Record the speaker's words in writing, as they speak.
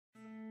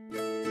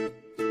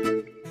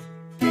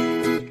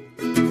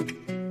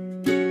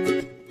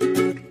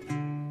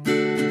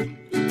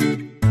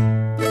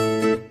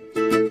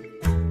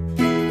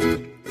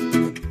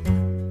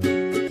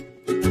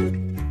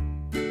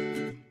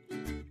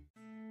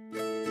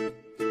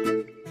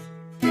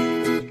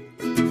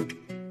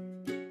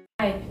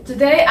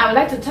Today, I would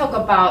like to talk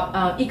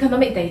about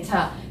economic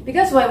data,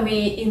 because when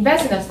we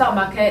invest in the stock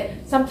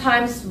market,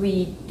 sometimes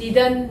we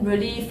didn't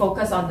really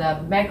focus on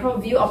the macro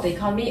view of the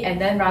economy,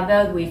 and then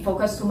rather we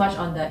focus too much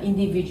on the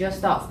individual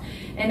stocks.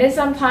 And then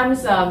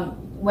sometimes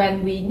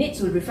when we need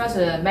to refer to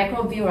the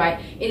macro view, right,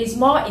 it is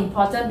more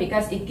important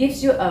because it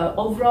gives you an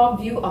overall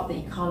view of the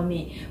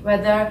economy,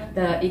 whether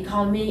the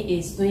economy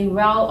is doing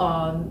well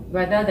or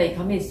whether the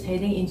economy is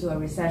heading into a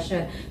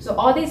recession. So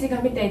all this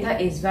economic data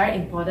is very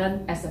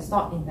important as a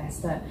stock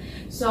investor.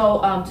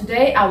 So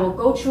today I will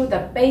go through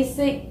the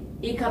basic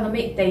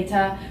economic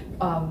data,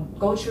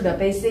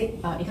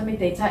 economic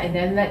data, and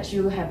then let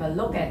you have a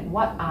look at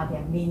what are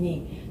their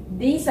meaning.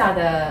 These are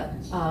the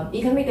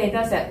economic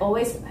data that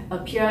always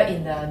appear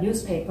in the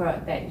newspaper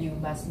that you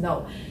must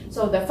know.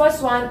 So the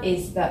first one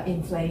is the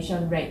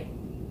inflation rate.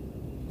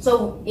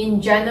 So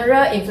in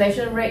general,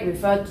 inflation rate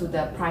refers to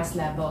the price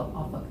level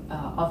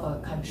of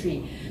a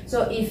country.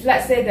 So if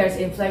let's say there's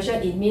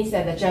inflation, it means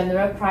that the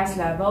general price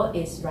level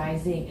is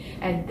rising.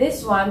 And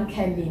this one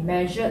can be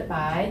measured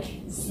by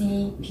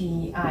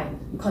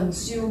CPI,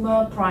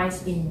 Consumer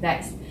Price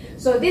Index.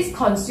 So this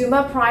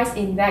Consumer Price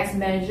Index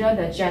measures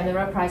the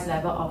general price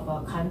level of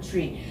a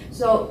country.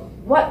 So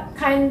what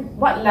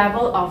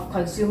level of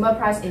Consumer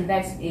Price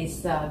Index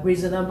is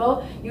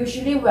reasonable?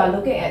 Usually we are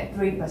looking at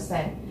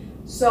 3%.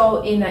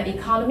 So in an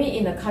economy,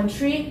 in a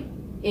country,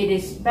 it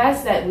is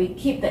best that we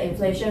keep the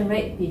inflation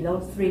rate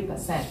below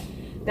 3%.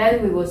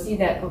 Then we will see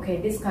that,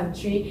 okay, this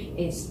country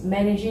is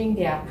managing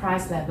their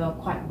price level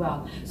quite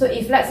well. So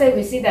if let's say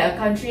we see that a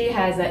country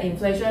has an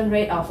inflation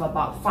rate of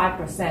about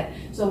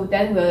 5%, so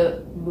then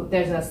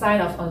there's a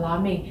sign of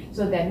alarming.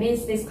 So that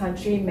means this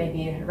country may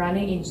be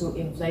running into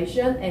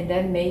inflation, and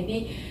then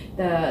maybe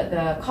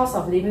the cost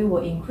of living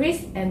will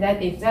increase. And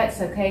then if that's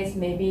the case,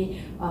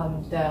 maybe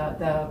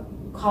the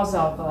cost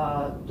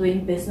of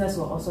doing business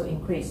will also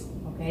increase.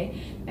 Okay,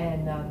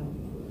 and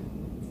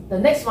the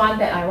next one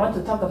that I want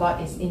to talk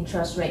about is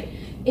interest rate.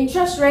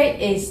 Interest rate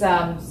is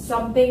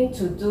something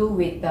to do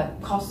with the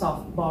cost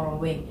of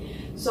borrowing.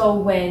 So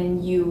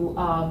when you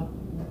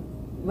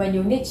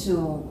need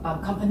to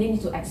company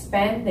need to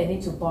expand, they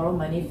need to borrow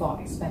money for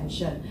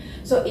expansion.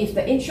 So if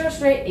the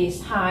interest rate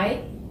is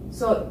high,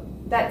 so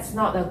that's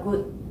not a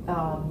good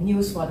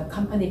news for the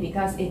company,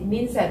 because it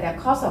means that their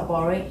cost of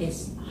borrowing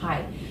is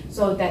high.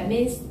 So that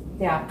means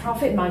their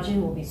profit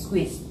margin will be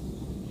squeezed.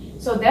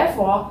 So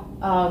therefore,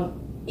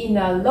 in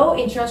a low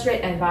interest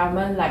rate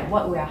environment like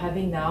what we are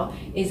having now,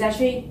 is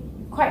actually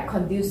quite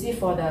conducive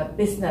for the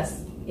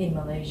business in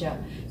Malaysia.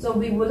 So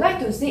we would like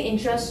to see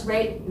interest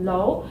rate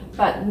low,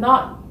 but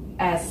not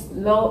as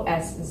low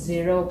as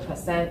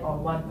 0% or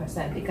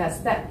 1%,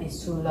 because that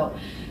is too low.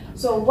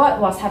 So what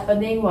was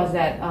happening was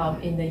that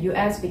in the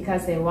US,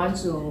 because they want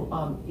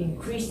to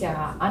increase their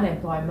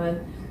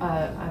unemployment,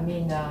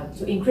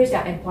 to increase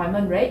their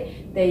employment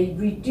rate, they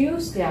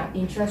reduce their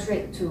interest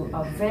rate to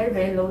a very,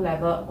 very low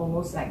level,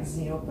 almost like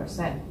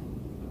 0%.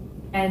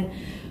 And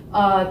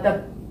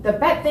the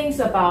bad things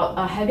about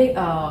having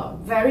a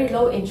very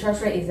low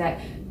interest rate is that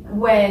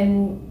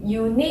when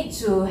you need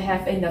to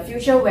have in the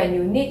future, when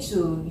you need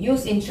to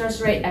use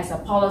interest rate as a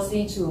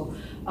policy to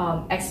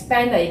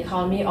expand the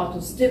economy or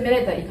to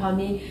stimulate the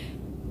economy,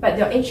 but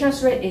your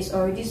interest rate is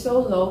already so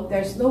low,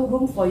 there's no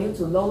room for you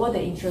to lower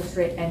the interest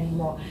rate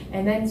anymore.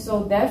 And then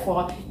so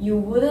therefore, you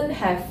wouldn't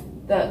have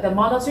the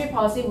monetary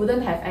policy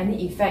wouldn't have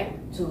any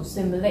effect to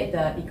stimulate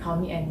the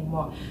economy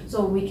anymore.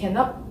 So we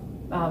cannot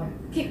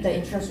keep the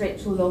interest rate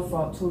too low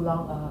for too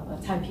long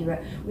a time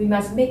period. We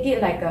must make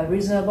it like a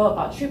reasonable,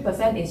 about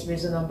 3% is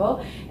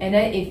reasonable. And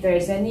then if there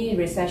is any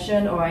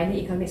recession or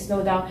any economic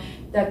slowdown,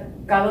 the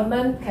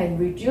government can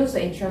reduce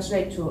the interest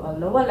rate to a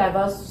lower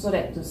level so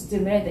that to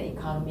stimulate the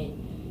economy.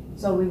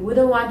 So we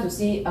wouldn't want to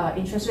see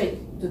interest rate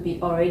to be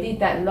already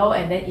that low,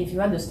 and then if you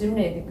want to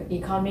stimulate the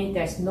economy,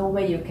 there's no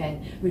way you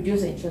can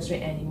reduce the interest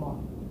rate anymore.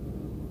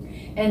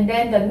 And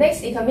then the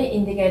next economic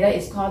indicator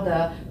is called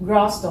the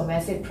gross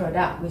domestic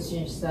product, which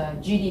is the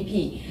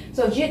GDP.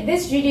 So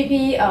this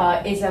GDP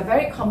is a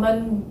very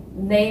common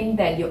name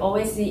that you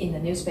always see in the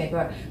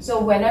newspaper. So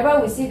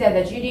whenever we see that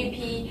the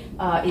GDP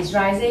is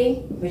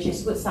rising, which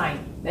is good sign,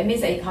 that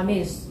means the economy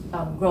is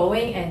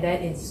growing, and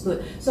then it's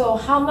good. So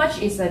how much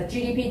is the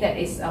GDP that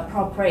is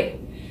appropriate?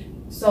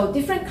 So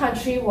different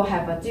country will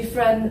have a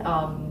different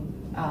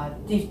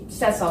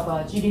sets of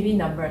GDP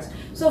numbers.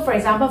 So for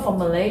example, for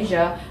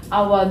Malaysia,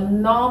 our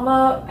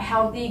normal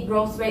healthy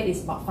growth rate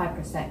is about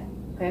 5%.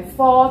 Okay,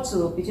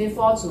 between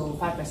 4 to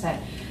 5%.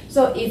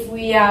 So if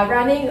we are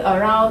running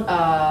around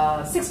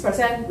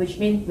 6%, which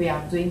means we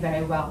are doing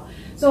very well.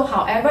 So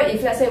however,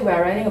 if let's say we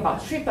are running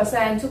about 3%,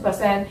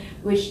 2%,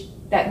 which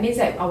that means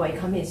that our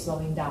economy is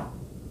slowing down.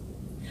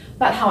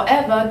 But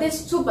however,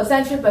 this 2%,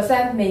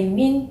 3% may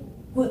mean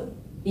good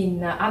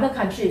in other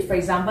countries, for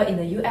example, in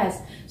the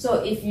US.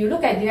 So if you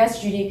look at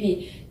US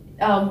GDP,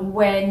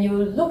 when you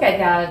look at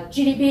their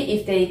GDP,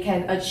 if they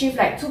can achieve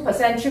like 2%,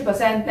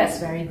 3%, that's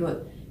very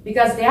good.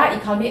 because their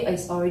economy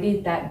is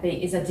already that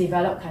big. It's a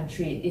developed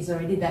country. It's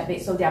already that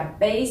big. So their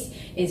base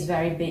is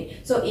very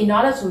big. So in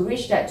order to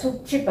reach that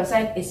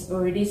 3% is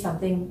already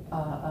something,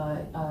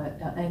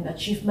 an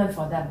achievement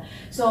for them.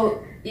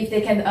 So if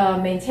they can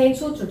maintain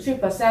 2 to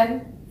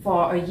 3%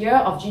 for a year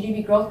of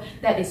GDP growth,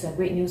 that is a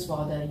great news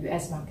for the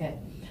US market.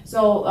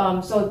 So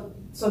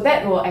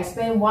that will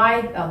explain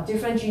why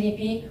different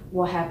GDP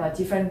will have a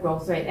different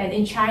growth rate. And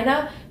in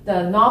China,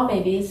 the norm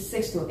may be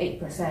 6 to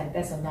 8%.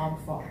 That's a norm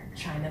for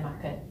China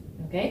market.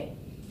 Okay.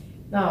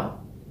 Now,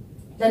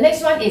 the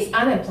next one is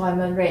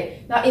unemployment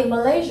rate. Now, in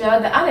Malaysia,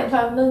 the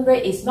unemployment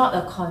rate is not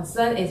a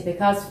concern. It's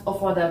because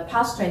for the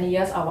past 20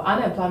 years, our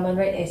unemployment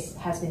rate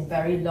has been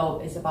very low.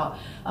 It's about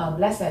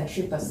less than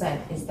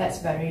 3%. That's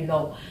very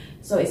low.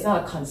 So it's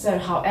not a concern.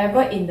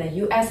 However, in the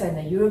US and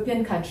the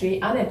European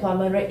country,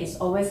 unemployment rate is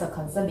always a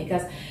concern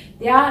because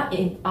their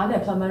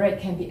unemployment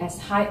rate can be as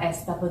high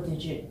as double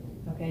digit.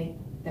 Okay,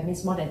 that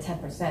means more than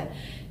 10%.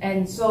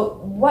 And so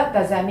what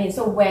does that mean?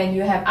 So when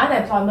you have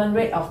unemployment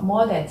rate of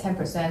more than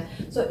 10%,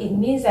 so it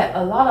means that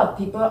a lot of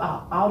people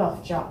are out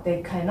of job.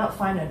 They cannot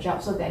find a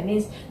job. So that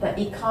means the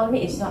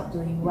economy is not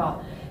doing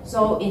well.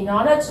 So in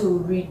order to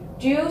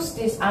reduce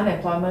this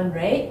unemployment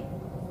rate,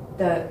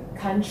 the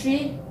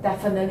country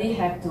definitely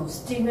have to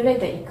stimulate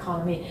the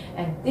economy,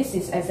 and this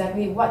is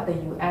exactly what the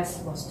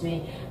US was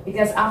doing,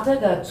 because after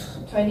the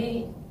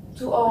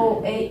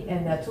 2008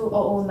 and the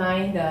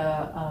 2009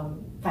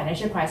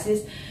 financial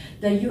crisis,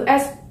 the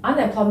US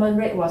unemployment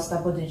rate was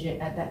double digit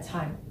at that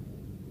time.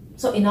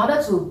 So in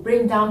order to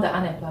bring down the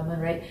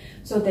unemployment rate,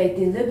 so they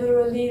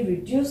deliberately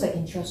reduce the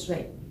interest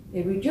rate.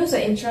 They reduce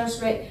the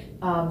interest rate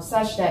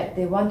such that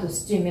they want to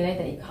stimulate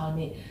the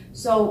economy.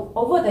 So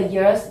over the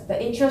years,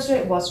 the interest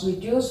rate was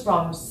reduced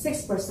from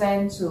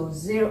 6%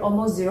 to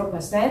almost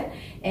 0%,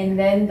 and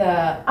then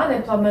the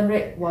unemployment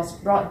rate was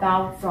brought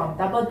down from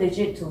double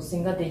digit to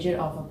single digit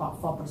of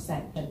about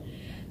 4%.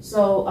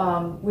 So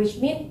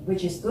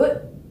which is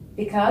good,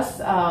 because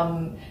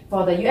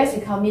for the US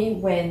economy,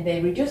 when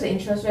they reduced the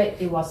interest rate,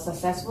 it was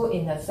successful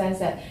in the sense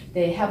that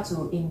they helped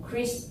to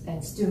increase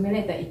and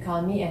stimulate the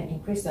economy and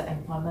increase the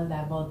employment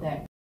level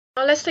there.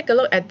 Now let's take a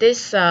look at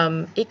this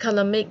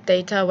economic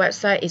data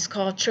website. It's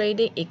called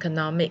Trading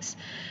Economics.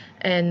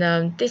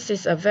 And this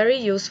is a very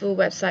useful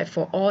website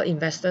for all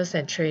investors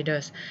and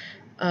traders.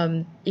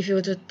 If you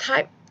were to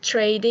type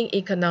Trading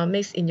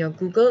Economics in your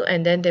Google,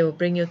 and then they will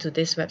bring you to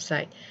this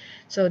website.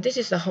 So this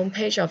is the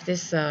homepage of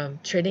this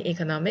Trading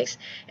Economics,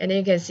 and then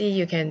you can see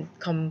you can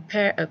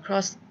compare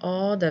across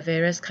all the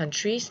various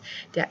countries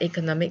their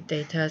economic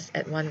data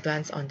at one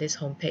glance on this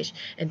homepage.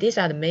 And these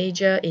are the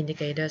major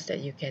indicators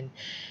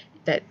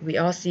that we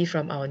all see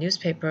from our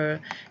newspaper,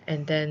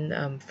 and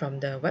then from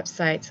the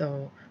websites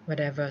or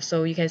whatever.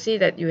 So you can see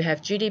that you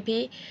have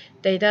GDP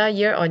data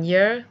year on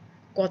year,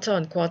 quarter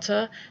on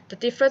quarter.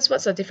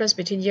 What's the difference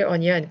between year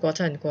on year and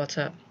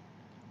quarter?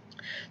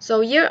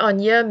 So year on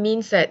year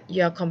means that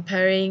you are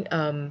comparing,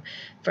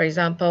 for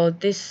example,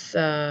 this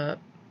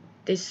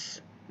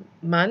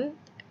month,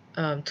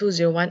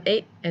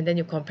 2018, and then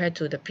you compare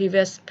to the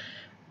previous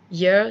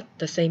year,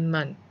 the same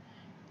month.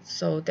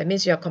 So that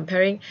means you are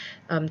comparing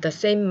the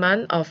same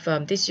month of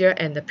this year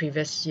and the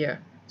previous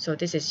year. So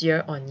this is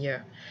year on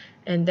year.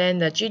 And then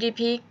the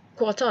GDP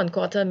quarter on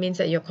quarter means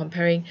that you're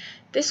comparing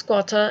this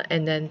quarter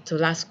and then to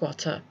last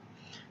quarter.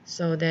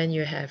 So then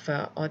you have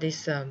all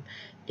these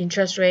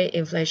interest rate,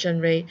 inflation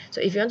rate. So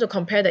if you want to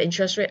compare the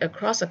interest rate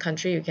across the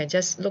country, you can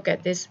just look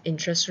at this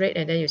interest rate,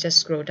 and then you just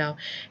scroll down,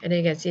 and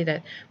then you can see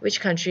that which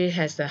country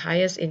has the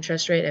highest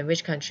interest rate and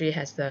which country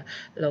has the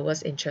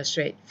lowest interest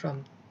rate.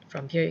 From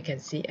here you can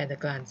see at a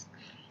glance.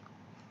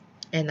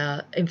 And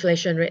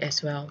inflation rate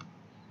as well.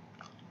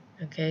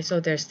 Okay, so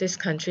there's this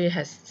country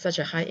has such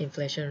a high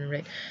inflation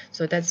rate.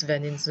 So that's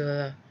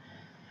Venezuela.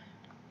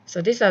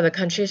 So these are the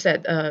countries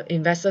that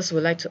investors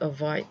would like to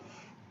avoid,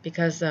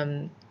 because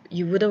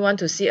you wouldn't want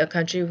to see a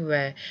country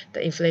where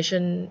the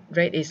inflation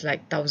rate is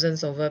like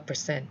thousands over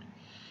 %.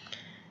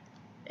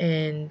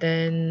 And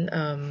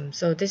then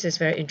so this is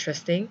very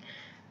interesting.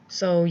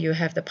 So you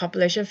have the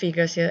population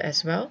figures here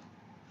as well.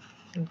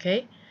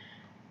 Okay,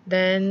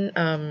 then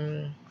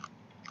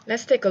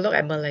let's take a look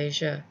at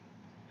Malaysia.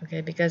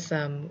 Okay, because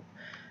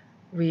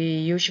we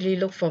usually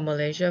look for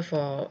Malaysia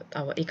for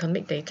our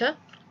economic data.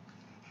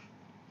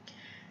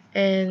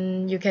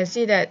 And you can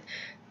see that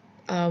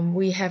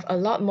we have a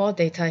lot more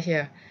data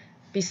here.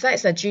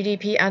 Besides the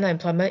GDP,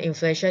 unemployment,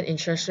 inflation,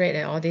 interest rate,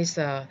 and all these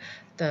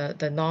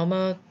the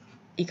normal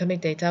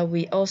economic data,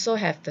 we also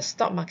have the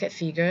stock market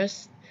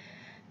figures,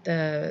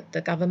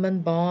 the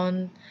government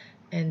bond,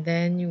 and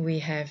then we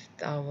have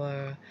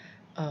our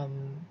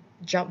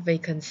job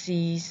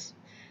vacancies,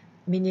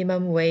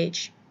 minimum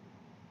wage,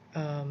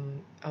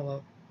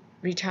 our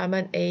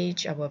retirement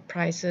age, our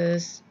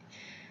prices.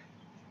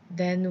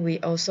 Then we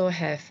also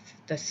have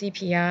the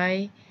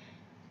CPI,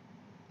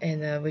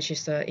 and which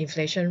is the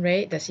inflation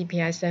rate. The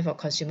CPI stands for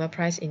Consumer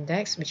Price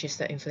Index, which is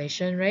the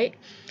inflation rate.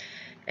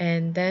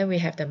 And then we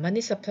have the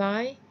money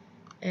supply,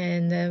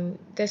 And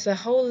there's a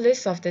whole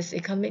list of this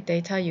economic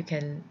data. You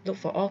can look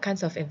for all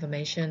kinds of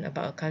information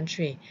about a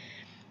country.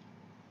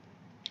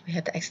 We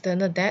have the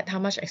external debt, how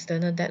much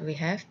external debt we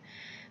have,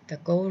 the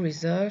gold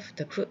reserve,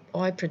 the crude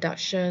oil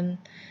production,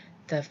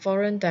 the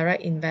foreign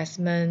direct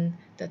investment,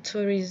 the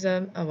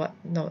tourism,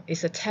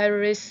 it's a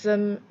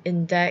terrorism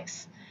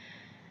index.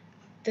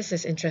 This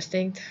is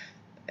interesting.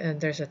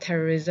 There's a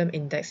terrorism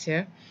index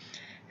here.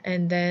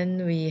 And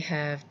then we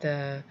have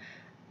the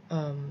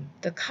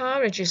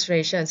car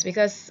registrations,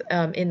 because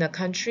in a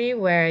country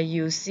where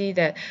you see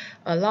that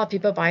a lot of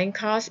people buying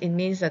cars, it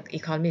means the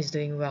economy is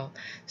doing well.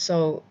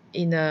 So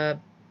in a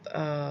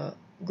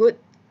good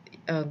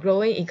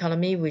growing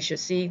economy, we should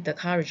see the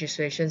car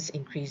registrations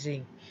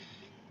increasing.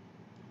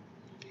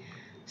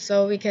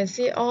 So we can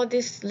see all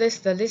this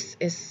list. The list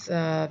is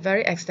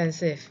very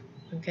extensive.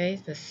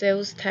 Okay, the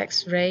sales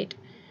tax rate,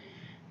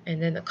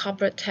 and then the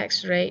corporate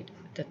tax rate,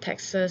 the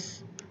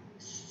taxes,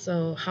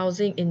 so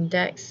housing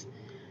index,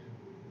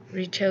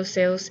 retail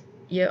sales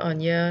year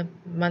on year,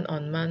 month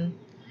on month,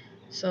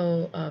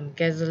 so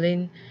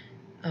gasoline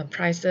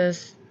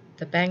prices,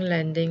 the bank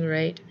lending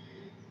rate,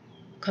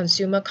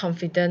 consumer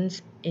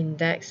confidence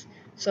index.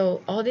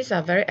 So all these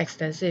are very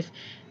extensive.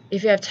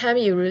 If you have time,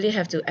 you really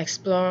have to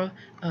explore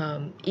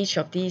each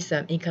of these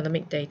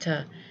economic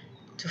data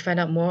to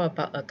find out more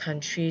about a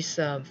country's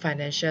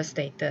financial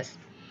status.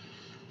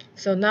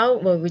 So now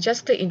we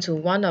just click into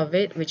one of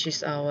it, which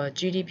is our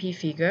GDP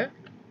figure.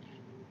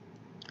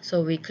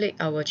 So we click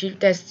our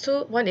there's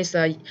two. One is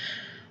a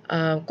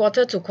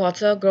quarter to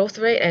quarter growth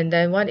rate, and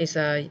then one is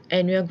a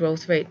annual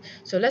growth rate.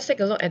 So let's take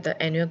a look at the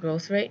annual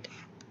growth rate.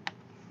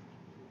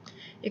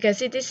 You can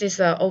see this is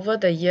over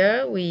the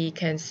year. We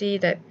can see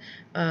that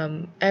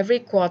every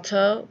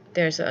quarter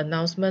there's an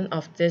announcement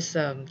of this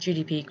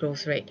GDP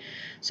growth rate.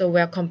 So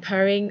we are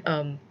comparing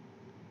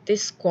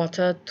this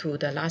quarter to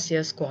the last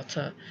year's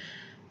quarter.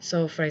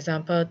 So for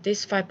example,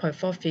 this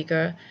 5.4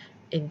 figure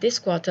in this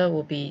quarter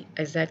will be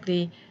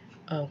exactly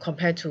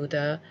compared to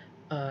the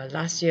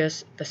last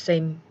year's the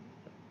same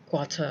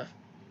quarter.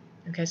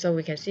 Okay, so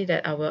we can see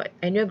that our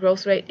annual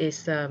growth rate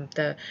is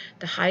the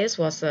highest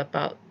was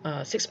about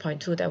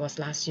 6.2. That was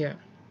last year.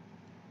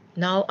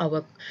 Now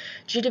our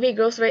GDP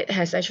growth rate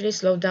has actually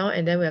slowed down,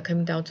 and then we are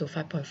coming down to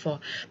 5.4.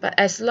 But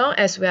as long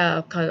as we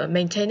are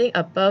maintaining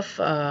above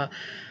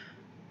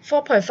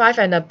 4.5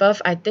 and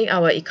above, I think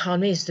our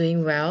economy is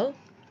doing well.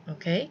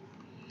 Okay,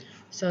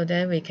 so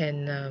then we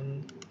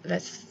can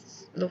let's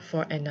look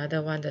for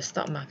another one, the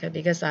stock market,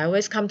 because I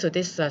always come to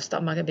this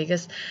stock market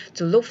because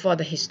to look for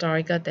the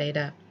historical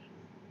data.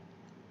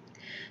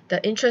 The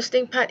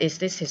interesting part is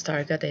this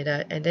historical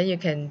data, and then you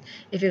can,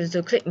 if you were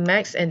to click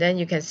max, and then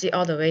you can see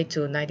all the way to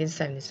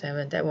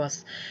 1977. That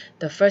was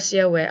the first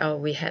year where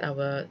we had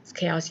our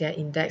KLCI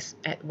index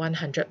at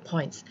 100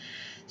 points.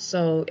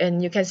 So,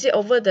 and you can see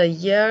over the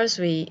years,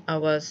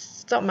 our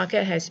stock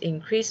market has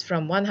increased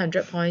from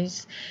 100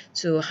 points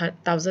to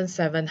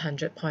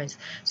 1,700 points.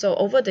 So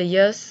over the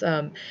years,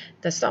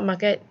 the stock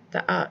market,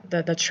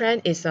 the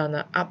trend is on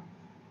an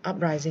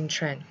uprising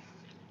trend,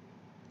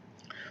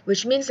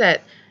 which means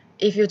that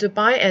if you to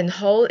buy and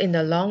hold in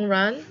the long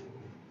run,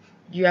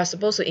 you are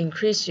supposed to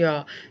increase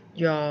your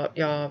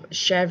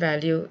share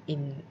value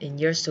in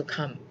years to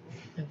come.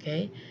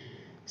 Okay,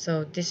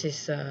 so this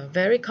is a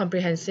very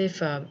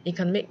comprehensive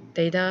economic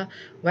data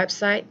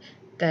website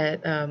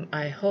that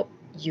I hope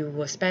you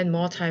will spend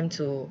more time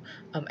to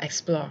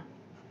explore.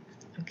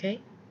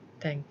 Okay,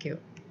 thank you.